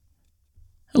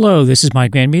Hello, this is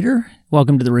Mike Van Meter.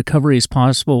 Welcome to the Recovery is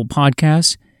Possible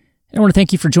podcast. I want to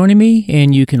thank you for joining me,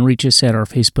 and you can reach us at our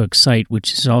Facebook site,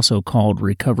 which is also called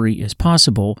Recovery is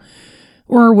Possible,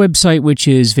 or our website, which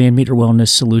is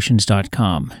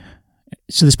vanmeterwellnesssolutions.com.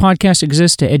 So this podcast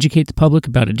exists to educate the public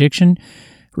about addiction,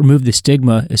 remove the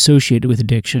stigma associated with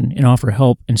addiction, and offer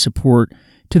help and support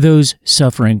to those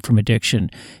suffering from addiction.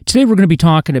 Today we're going to be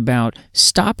talking about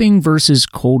stopping versus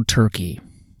cold turkey.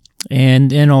 And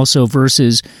then also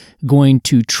versus going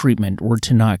to treatment or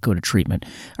to not go to treatment.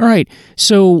 All right,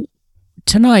 so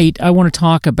tonight I want to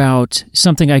talk about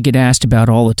something I get asked about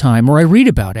all the time, or I read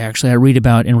about actually. I read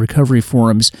about in recovery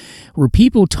forums where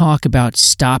people talk about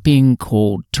stopping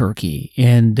cold turkey,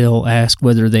 and they'll ask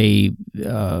whether they,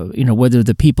 whether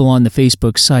the people on the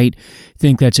Facebook site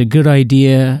think that's a good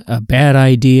idea, a bad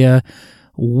idea.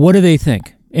 What do they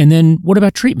think? And then what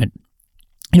about treatment?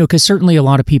 Because certainly a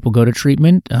lot of people go to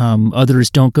treatment, others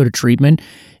don't go to treatment,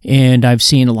 and I've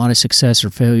seen a lot of success or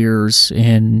failures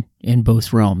in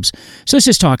both realms. So let's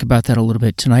just talk about that a little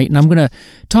bit tonight, and I'm going to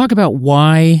talk about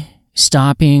why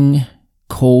stopping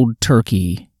cold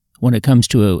turkey when it comes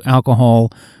to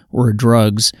alcohol or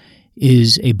drugs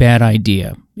is a bad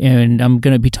idea. And I'm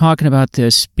going to be talking about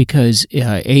this because,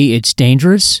 A, it's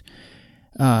dangerous,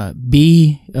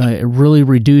 B, it really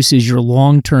reduces your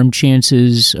long-term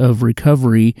chances of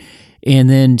recovery,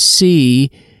 and then C,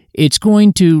 it's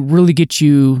going to really get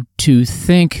you to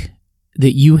think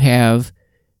that you have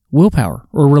willpower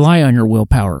or rely on your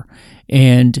willpower.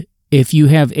 And if you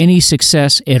have any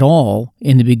success at all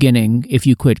in the beginning, if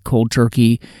you quit cold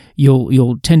turkey,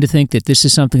 you'll tend to think that this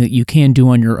is something that you can do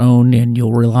on your own, and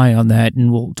you'll rely on that,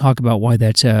 and we'll talk about why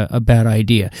that's a bad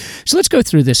idea. So let's go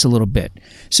through this a little bit.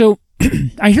 So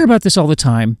I hear about this all the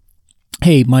time.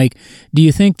 Hey, Mike, do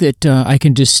you think that I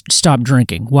can just stop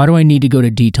drinking? Why do I need to go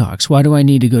to detox? Why do I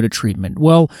need to go to treatment?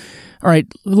 Well, all right,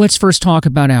 let's first talk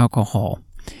about alcohol.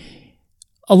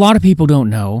 A lot of people don't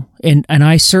know, and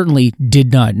I certainly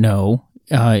did not know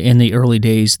in the early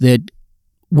days, that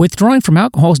withdrawing from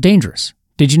alcohol is dangerous.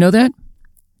 Did you know that?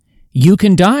 You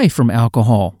can die from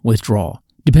alcohol withdrawal,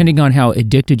 depending on how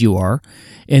addicted you are,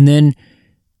 and then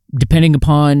depending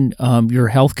upon your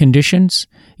health conditions,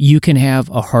 you can have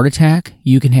a heart attack,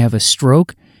 you can have a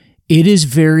stroke. It is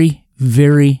very,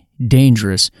 very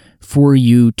dangerous for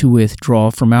you to withdraw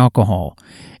from alcohol.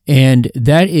 And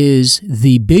that is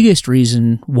the biggest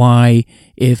reason why,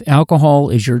 if alcohol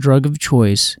is your drug of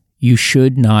choice, you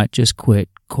should not just quit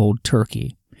cold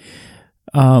turkey.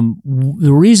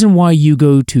 The reason why you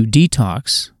go to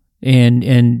detox,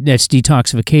 and that's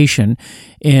detoxification,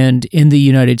 and in the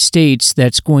United States,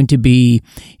 that's going to be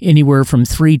anywhere from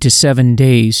 3 to 7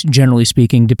 days, generally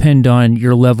speaking, depend on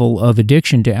your level of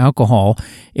addiction to alcohol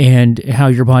and how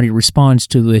your body responds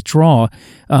to the withdrawal.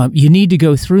 You need to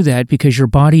go through that because your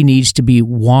body needs to be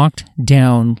walked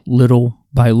down little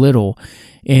by little.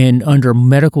 And under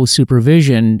medical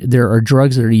supervision, there are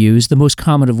drugs that are used, the most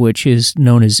common of which is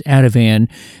known as Ativan,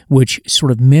 which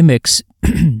sort of mimics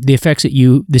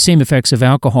the same effects of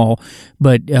alcohol,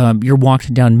 but you're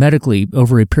walked down medically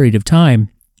over a period of time,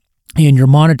 and you're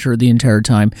monitored the entire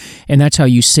time, and that's how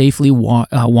you safely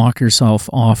walk yourself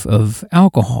off of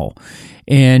alcohol.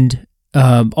 And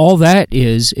all that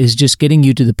is just getting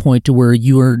you to the point to where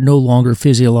you are no longer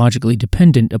physiologically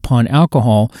dependent upon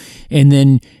alcohol, and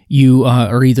then you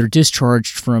are either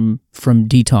discharged from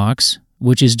detox,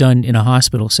 which is done in a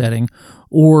hospital setting,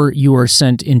 or you are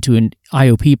sent into an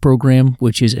IOP program,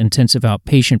 which is intensive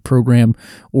outpatient program,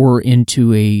 or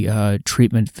into a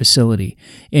treatment facility.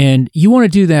 And you want to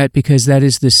do that because that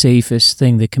is the safest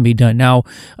thing that can be done. Now,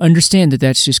 understand that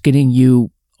that's just getting you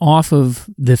off of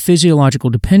the physiological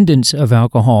dependence of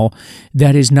alcohol.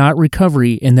 That is not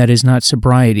recovery, and that is not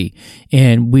sobriety.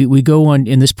 And we go on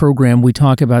in this program, we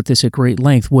talk about this at great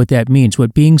length, what that means,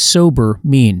 what being sober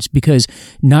means, because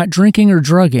not drinking or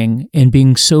drugging and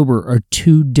being sober are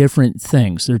two different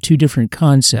things. They're two different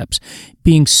concepts.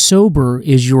 Being sober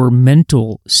is your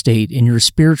mental state and your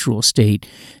spiritual state,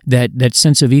 that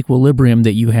sense of equilibrium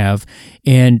that you have,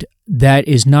 and that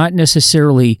is not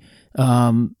necessarily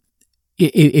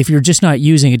if you're just not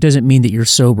using, it doesn't mean that you're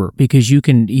sober, because you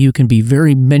can be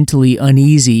very mentally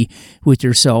uneasy with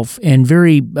yourself and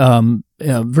very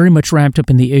much wrapped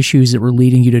up in the issues that were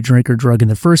leading you to drink or drug in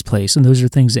the first place. And those are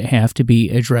things that have to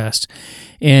be addressed.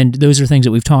 And those are things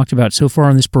that we've talked about so far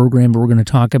in this program, but we're going to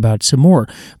talk about some more.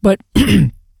 But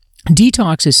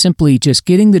detox is simply just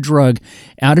getting the drug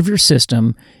out of your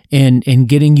system and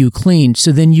getting you clean,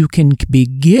 so then you can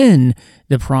begin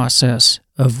the process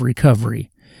of recovery.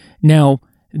 Now,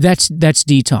 that's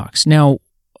detox. Now,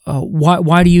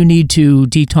 why do you need to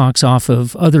detox off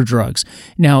of other drugs?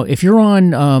 Now, if you're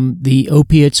on the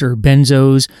opiates or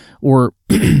benzos or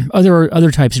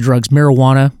other types of drugs,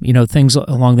 marijuana, things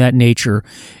along that nature,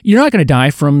 you're not going to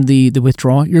die from the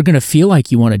withdrawal. You're going to feel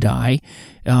like you want to die.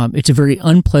 It's a very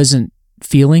unpleasant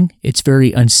feeling. It's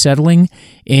very unsettling,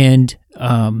 and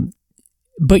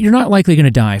but you're not likely going to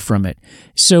die from it.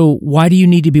 So why do you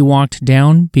need to be walked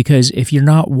down? Because if you're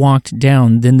not walked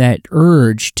down, then that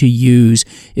urge to use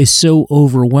is so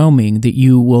overwhelming that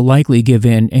you will likely give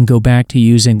in and go back to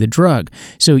using the drug.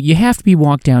 So you have to be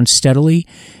walked down steadily,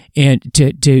 and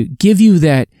to give you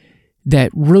that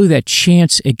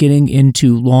chance at getting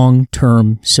into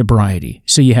long-term sobriety.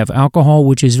 So you have alcohol,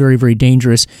 which is very, very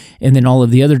dangerous, and then all of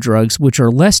the other drugs, which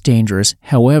are less dangerous.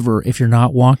 However, if you're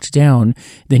not walked down,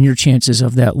 then your chances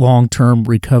of that long-term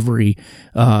recovery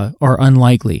are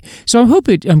unlikely. So I hope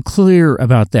I'm clear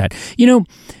about that.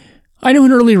 I know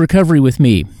in early recovery with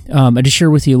me, I just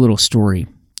share with you a little story.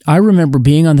 I remember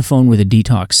being on the phone with a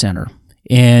detox center,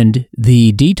 and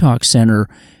the detox center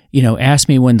asked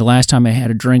me when the last time I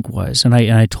had a drink was, and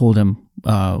I told him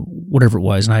whatever it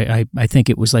was, and I think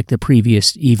it was like the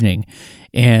previous evening,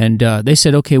 and they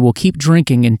said, okay, well, keep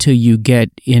drinking until you get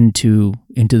into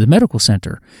the medical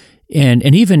center, and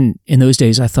even in those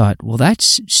days, I thought, well,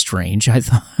 that's strange. I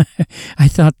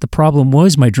thought the problem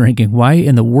was my drinking. Why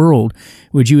in the world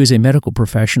would you, as a medical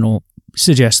professional,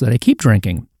 suggest that I keep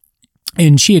drinking?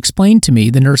 And she explained to me,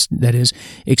 the nurse that is,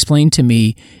 explained to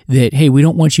me that, hey, we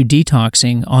don't want you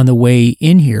detoxing on the way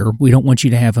in here. We don't want you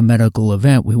to have a medical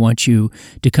event. We want you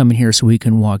to come in here so we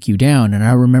can walk you down. And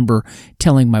I remember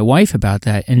telling my wife about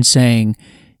that and saying,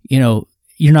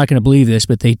 you're not going to believe this,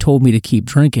 but they told me to keep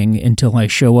drinking until I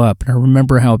show up. And I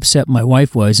remember how upset my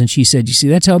wife was. And she said, you see,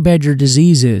 that's how bad your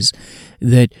disease is,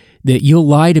 that you'll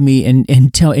lie to me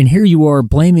and tell, and here you are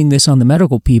blaming this on the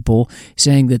medical people,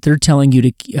 saying that they're telling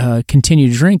you to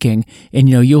continue drinking, and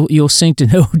you'll sink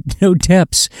to no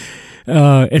depths.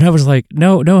 And I was like,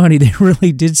 no, honey, they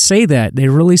really did say that. They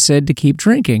really said to keep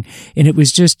drinking. And it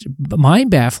was just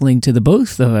mind-baffling to the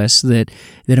both of us that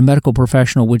a medical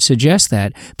professional would suggest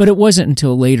that. But it wasn't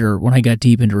until later, when I got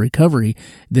deep into recovery,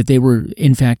 that they were,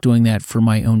 in fact, doing that for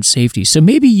my own safety. So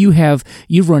maybe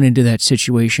you've run into that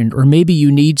situation, or maybe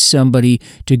you need somebody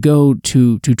to go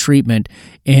to treatment,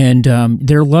 and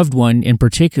their loved one in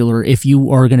particular, if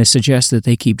you are going to suggest that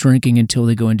they keep drinking until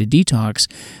they go into detox,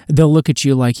 they'll look at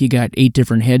you like you got 8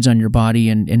 different heads on your body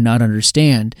and not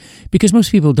understand, because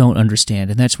most people don't understand.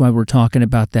 And that's why we're talking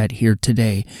about that here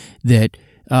today, that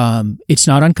it's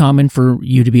not uncommon for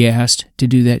you to be asked to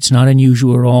do that. It's not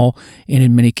unusual at all. And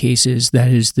in many cases, that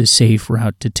is the safe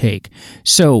route to take.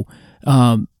 So,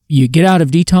 you get out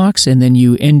of detox and then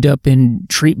you end up in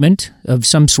treatment of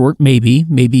some sort. Maybe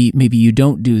you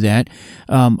don't do that.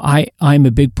 I'm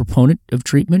a big proponent of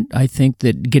treatment. I think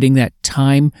that getting that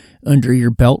time under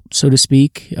your belt, so to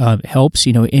speak, helps.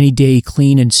 Any day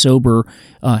clean and sober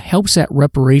helps that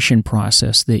reparation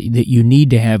process that you need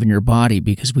to have in your body,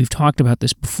 because we've talked about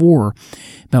this before,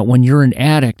 about when you're an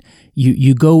addict,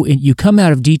 you go and you come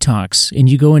out of detox and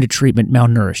you go into treatment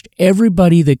malnourished.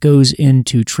 Everybody that goes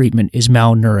into treatment is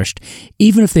malnourished.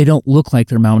 Even if they don't look like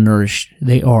they're malnourished,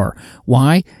 they are.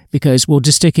 Why? Because, well,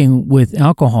 just sticking with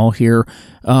alcohol here,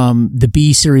 the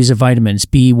B series of vitamins,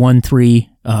 B1, 3,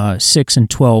 6, and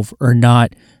 12, are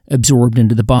not absorbed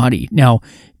into the body. Now,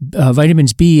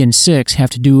 vitamins B and 6 have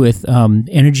to do with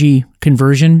energy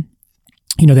conversion.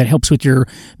 That helps with your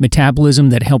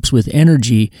metabolism, that helps with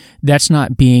energy. That's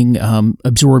not being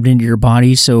absorbed into your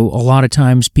body. So a lot of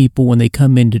times people, when they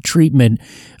come into treatment,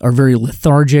 are very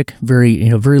lethargic, very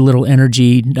little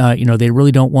energy. They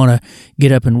really don't want to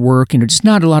get up and work, and it's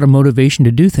not a lot of motivation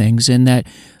to do things. And that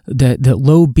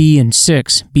low B and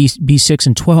 6, B6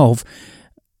 and 12,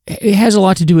 it has a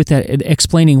lot to do with that,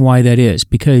 explaining why that is,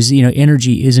 because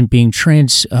energy isn't being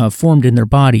transformed in their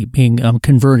body, being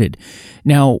converted.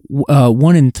 Now,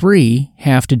 1 and 3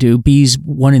 have to do, B's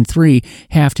 1 and 3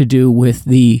 have to do with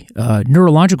the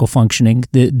neurological functioning,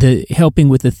 the helping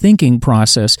with the thinking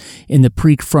process in the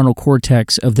prefrontal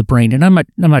cortex of the brain. And I'm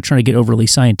not trying to get overly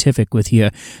scientific with you.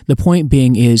 The point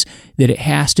being is that it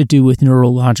has to do with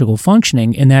neurological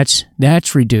functioning, and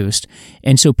that's reduced,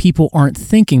 and so people aren't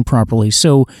thinking properly.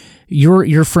 So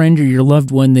your friend or your loved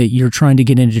one that you're trying to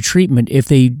get into treatment, if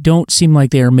they don't seem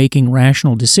like they are making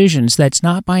rational decisions, that's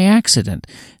not by accident.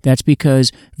 That's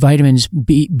because vitamins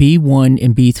B1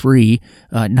 and B3,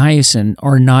 niacin,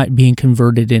 are not being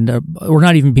converted into, or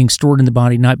not even being stored in the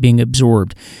body, not being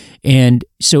absorbed. And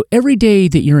so every day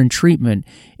that you're in treatment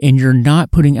and you're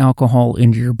not putting alcohol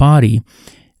into your body,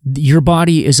 your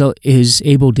body is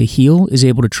able to heal, is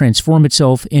able to transform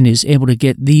itself, and is able to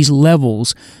get these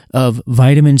levels of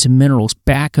vitamins and minerals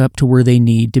back up to where they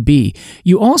need to be.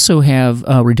 You also have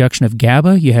a reduction of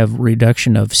GABA. You have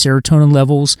reduction of serotonin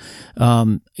levels.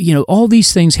 All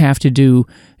these things have to do,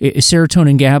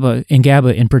 serotonin and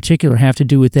GABA in particular, have to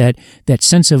do with that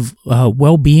sense of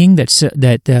well-being,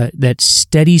 that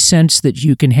steady sense that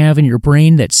you can have in your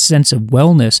brain, that sense of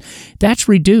wellness. That's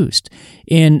reduced.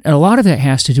 And a lot of that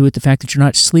has to do with the fact that you're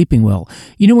not sleeping well.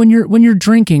 When you're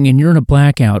drinking and you're in a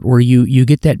blackout, or you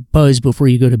get that buzz before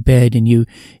you go to bed, and you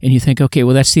think, okay,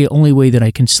 well, that's the only way that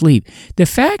I can sleep. The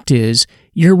fact is,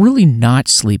 you're really not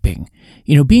sleeping.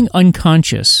 Being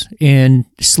unconscious and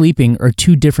sleeping are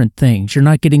two different things. You're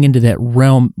not getting into that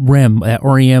REM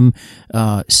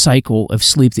cycle of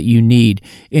sleep that you need.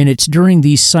 And it's during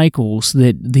these cycles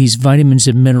that these vitamins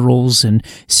and minerals and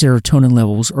serotonin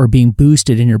levels are being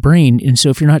boosted in your brain. And so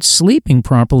if you're not sleeping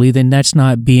properly, then that's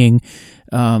not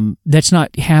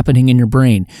happening in your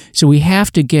brain. So we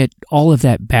have to get all of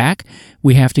that back.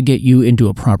 We have to get you into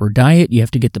a proper diet. You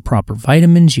have to get the proper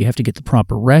vitamins. You have to get the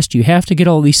proper rest. You have to get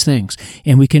all these things.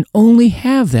 And we can only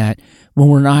have that when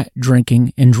we're not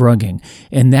drinking and drugging.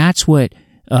 And that's what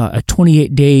a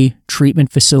 28-day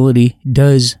treatment facility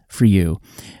does for you.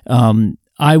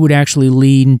 I would actually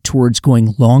lean towards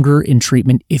going longer in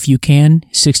treatment if you can,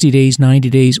 60 days, 90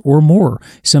 days, or more.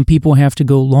 Some people have to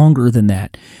go longer than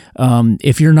that.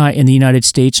 If you're not in the United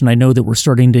States, and I know that we're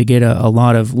starting to get a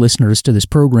lot of listeners to this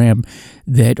program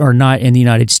that are not in the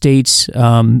United States,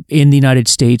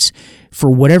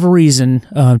 for whatever reason,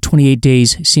 28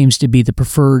 days seems to be the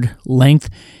preferred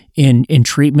length in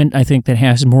treatment. I think that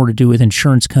has more to do with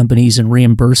insurance companies and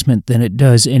reimbursement than it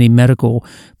does any medical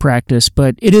practice,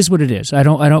 but it is what it is. I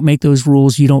don't make those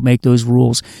rules. You don't make those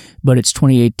rules, but it's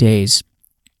 28 days.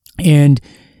 And,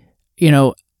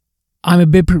 I'm a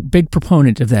big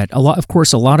proponent of that. A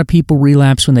lot of people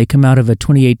relapse when they come out of a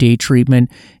 28-day treatment,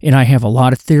 and I have a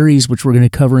lot of theories, which we're going to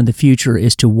cover in the future,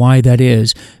 as to why that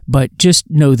is. But just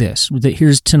know this, that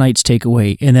here's tonight's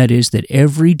takeaway, and that is that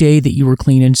every day that you are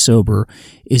clean and sober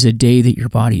is a day that your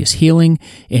body is healing,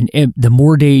 and the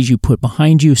more days you put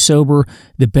behind you sober,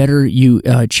 the better you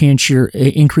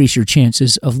increase your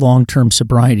chances of long-term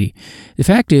sobriety. The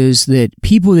fact is that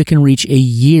people that can reach a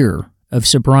year of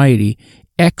sobriety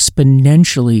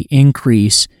exponentially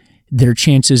increase their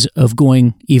chances of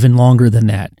going even longer than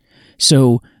that.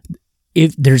 So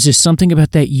if there's just something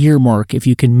about that year mark, if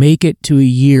you can make it to a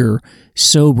year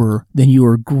sober, then you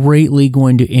are greatly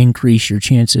going to increase your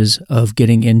chances of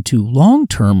getting into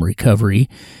long-term recovery.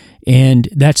 And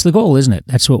that's the goal, isn't it?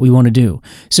 That's what we want to do.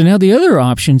 So now the other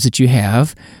options that you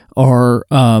have are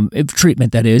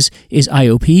treatment, that is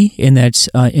IOP, and that's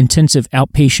intensive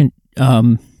outpatient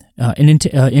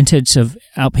intensive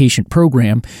outpatient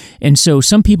program. And so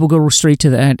some people go straight to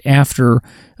that after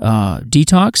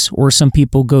detox, or some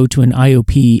people go to an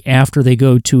IOP after they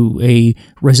go to a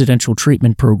residential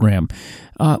treatment program.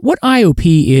 What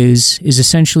IOP is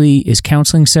essentially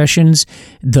counseling sessions,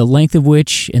 the length of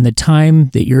which and the time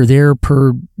that you're there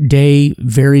per day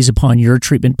varies upon your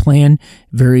treatment plan,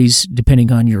 varies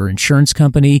depending on your insurance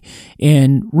company.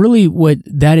 And really what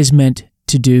that is meant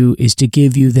to do is to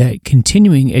give you that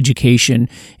continuing education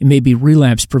and maybe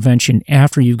relapse prevention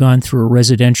after you've gone through a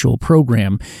residential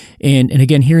program. And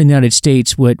again, here in the United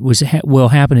States, what will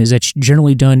happen is that's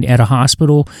generally done at a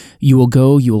hospital. You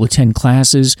will attend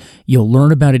classes, you'll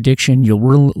learn about addiction,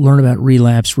 you'll learn about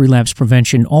relapse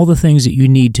prevention, all the things that you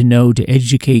need to know to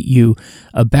educate you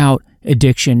about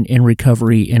addiction and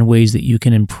recovery and ways that you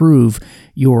can improve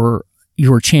your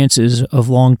chances of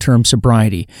long-term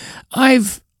sobriety.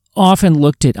 I've often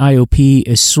looked at IOP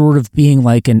as sort of being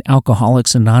like an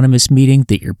Alcoholics Anonymous meeting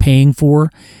that you're paying for.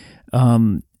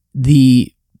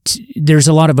 There's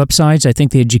a lot of upsides. I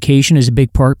think the education is a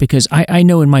big part, because I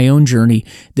know in my own journey,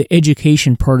 the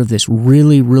education part of this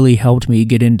really, really helped me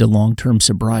get into long-term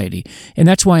sobriety. And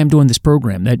that's why I'm doing this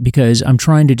program, because I'm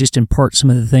trying to just impart some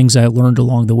of the things I learned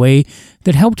along the way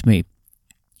that helped me.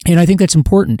 And I think that's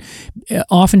important.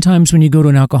 Oftentimes when you go to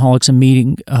an Alcoholics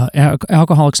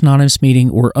Anonymous meeting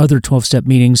or other 12-step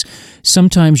meetings,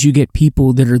 sometimes you get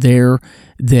people that are there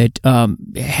that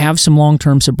have some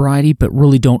long-term sobriety but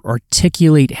really don't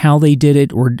articulate how they did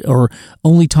it, or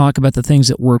only talk about the things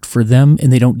that worked for them,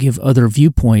 and they don't give other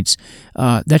viewpoints.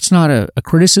 That's not a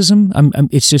criticism.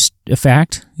 It's just a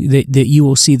fact. that you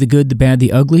will see the good, the bad,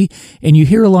 the ugly, and you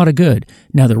hear a lot of good.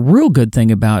 Now, the real good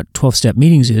thing about 12-step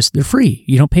meetings is they're free.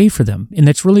 You don't pay for them, and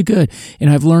that's really good. And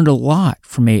I've learned a lot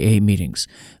from AA meetings,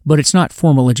 but it's not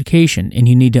formal education, and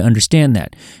you need to understand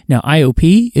that. Now,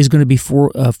 IOP is going to be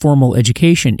for formal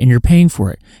education, and you're paying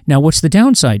for it. Now, what's the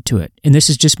downside to it? And this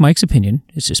is just Mike's opinion.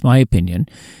 It's just my opinion,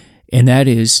 and that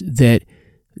is that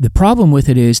the problem with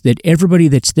it is that everybody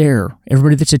that's there,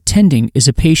 everybody that's attending is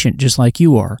a patient just like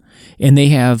you are, and they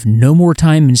have no more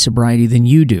time in sobriety than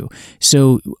you do.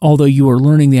 So although you are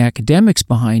learning the academics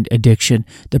behind addiction,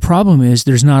 the problem is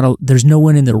there's no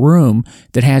one in the room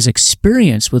that has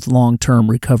experience with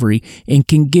long-term recovery and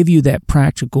can give you that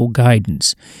practical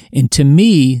guidance. And to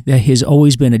me, that has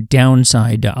always been a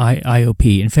downside to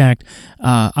IOP. In fact,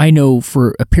 I know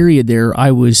for a period there,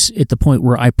 I was at the point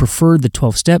where I preferred the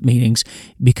 12-step meetings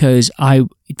because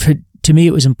to me,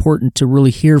 it was important to really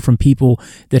hear from people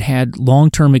that had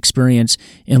long-term experience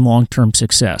and long-term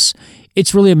success.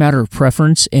 It's really a matter of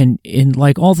preference, and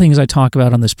like all things I talk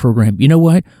about on this program, you know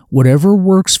what? Whatever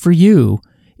works for you,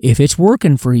 if it's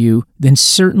working for you, then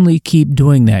certainly keep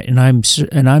doing that. And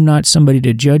I'm not somebody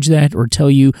to judge that or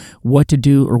tell you what to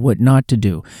do or what not to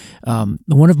do.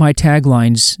 One of my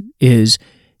taglines is,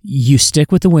 you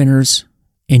stick with the winners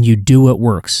and you do what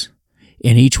works.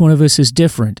 And each one of us is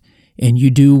different, and you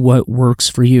do what works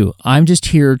for you. I'm just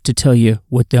here to tell you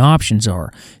what the options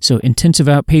are. So intensive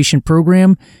outpatient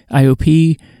program,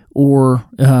 IOP, or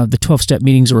the 12-step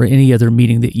meetings or any other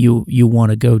meeting that you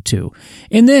want to go to.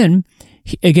 And then,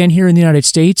 again, here in the United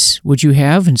States, what you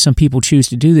have, and some people choose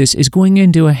to do this, is going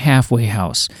into a halfway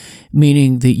house,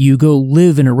 meaning that you go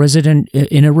live in a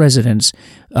residence.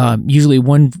 Usually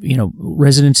one,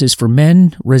 residence is for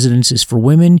men, residence is for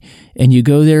women, and you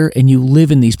go there and you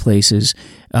live in these places,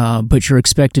 but you're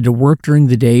expected to work during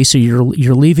the day, so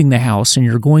you're leaving the house and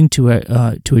you're going to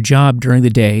a job during the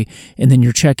day, and then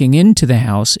you're checking into the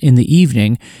house in the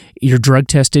evening. You're drug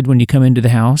tested when you come into the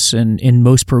house, and in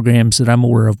most programs that I'm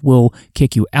aware of will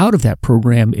kick you out of that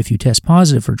program if you test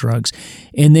positive for drugs.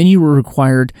 And then you were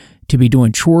required to be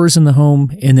doing chores in the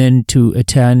home and then to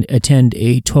attend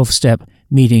a 12-step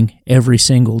meeting every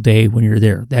single day when you're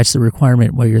there. That's the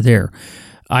requirement while you're there.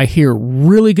 I hear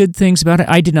really good things about it.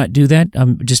 I did not do that.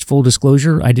 Just full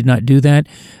disclosure, I did not do that.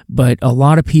 But a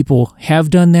lot of people have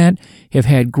done that, have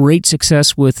had great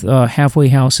success with halfway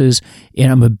houses, and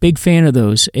I'm a big fan of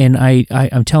those. And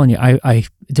I'm telling you,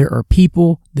 there are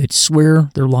people that swear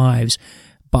their lives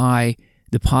by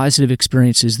the positive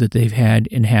experiences that they've had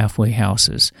in halfway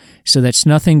houses. So that's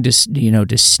nothing to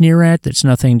sneer at. That's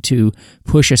nothing to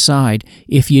push aside.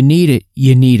 If you need it,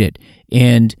 you need it.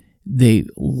 And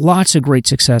lots of great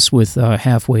success with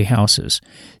halfway houses.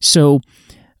 So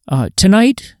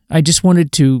tonight, I just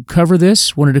wanted to cover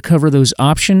those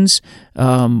options,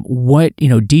 what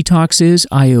detox is,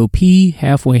 IOP,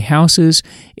 halfway houses,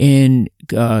 and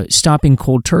stopping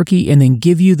cold turkey, and then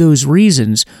give you those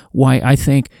reasons why I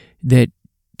think that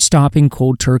stopping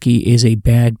cold turkey is a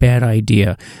bad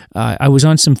idea. I was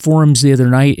on some forums the other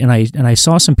night, and I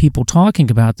saw some people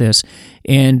talking about this,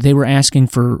 and they were asking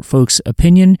for folks'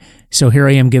 opinion. So here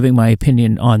I am giving my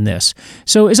opinion on this.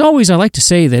 So as always, I like to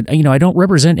say that I don't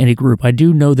represent any group. I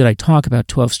do know that I talk about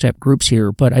 12-step groups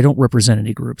here, but I don't represent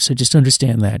any groups. So just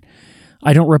understand that.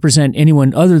 I don't represent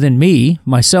anyone other than me,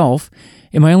 myself.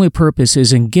 And my only purpose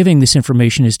is in giving this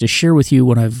information is to share with you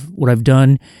what I've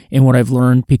done and what I've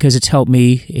learned, because it's helped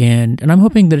me, and I'm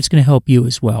hoping that it's going to help you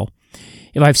as well.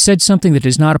 If I've said something that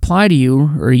does not apply to you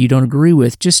or you don't agree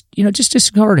with, just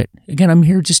discard it. Again, I'm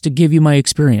here just to give you my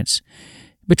experience.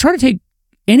 But try to take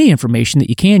any information that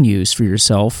you can use for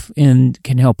yourself and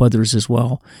can help others as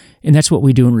well. And that's what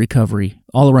we do in recovery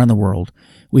all around the world.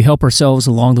 We help ourselves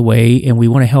along the way, and we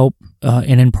want to help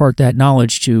and impart that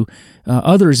knowledge to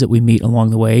others that we meet along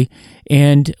the way.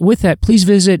 And with that, please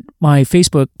visit my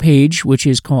Facebook page, which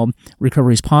is called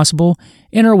Recovery is Possible,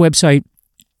 and our website,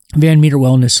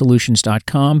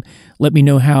 VanMeterWellnessSolutions.com. Let me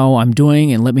know how I'm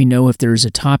doing, and let me know if there's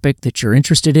a topic that you're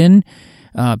interested in,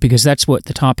 because that's what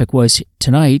the topic was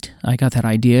tonight. I got that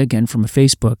idea, again, from a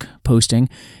Facebook posting,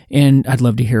 and I'd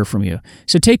love to hear from you.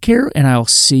 So take care, and I'll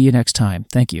see you next time.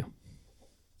 Thank you.